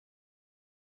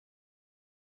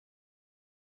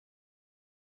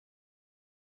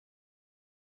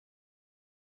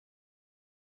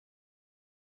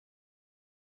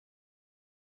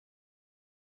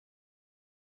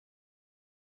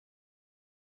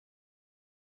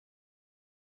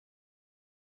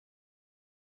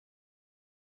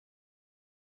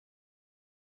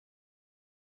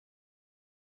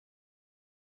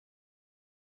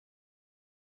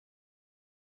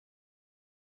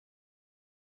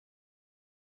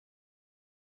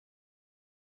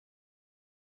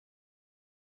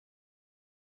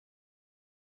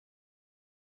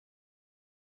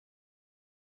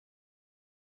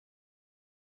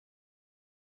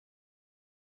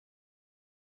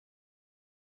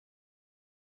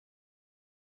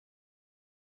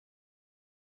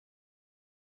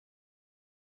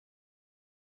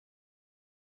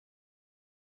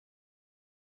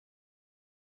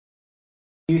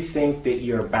Do you think that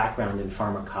your background in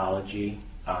pharmacology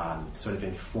sort of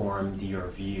informed your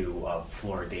view of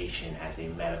fluoridation as a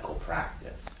medical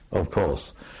practice? Of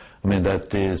course. I mean,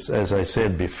 that is, as I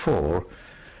said before,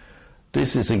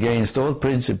 this is against all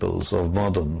principles of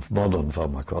modern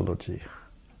pharmacology.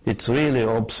 It's really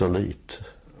obsolete.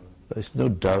 There's no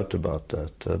doubt about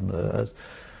that. And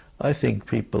I think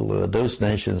people, those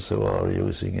nations who are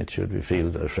using it should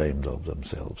feel ashamed of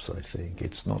themselves, I think.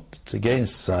 It's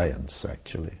against science,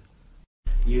 actually.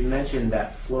 You mentioned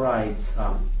that fluoride's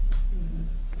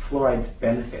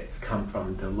benefits come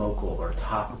from the local or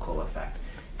topical effect.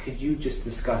 Could you just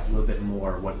discuss a little bit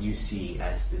more what you see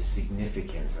as the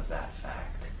significance of that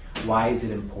fact? Why is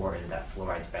it important that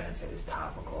fluoride's benefit is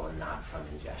topical and not from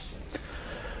ingestion?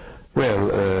 Well,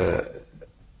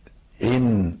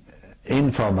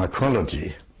 in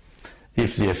pharmacology,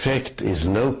 if the effect is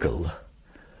local,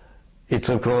 it's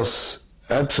of course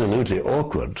absolutely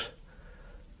awkward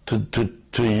to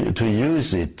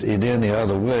use it in any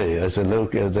other way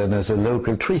than as a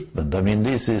local treatment. I mean,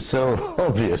 this is so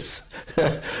obvious.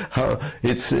 How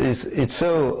it's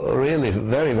so really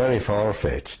very, very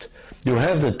far-fetched. You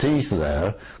have the teeth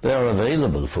there, they are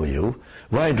available for you.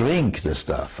 Why drink the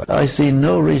stuff? I see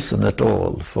no reason at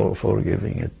all for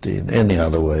giving it in any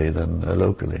other way than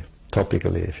locally,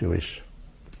 topically if you wish.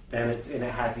 And it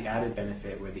has the added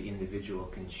benefit where the individual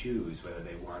can choose whether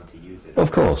they want to use it.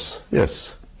 Of course,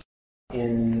 yes.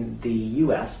 In the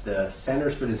U.S., the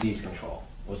Centers for Disease Control,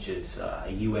 which is a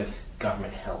U.S.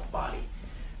 government health body,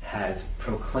 has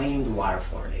proclaimed water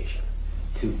fluoridation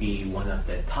to be one of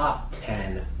the top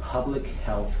 10 public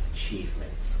health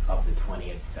achievements of the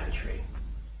 20th century.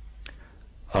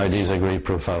 I disagree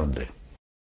profoundly.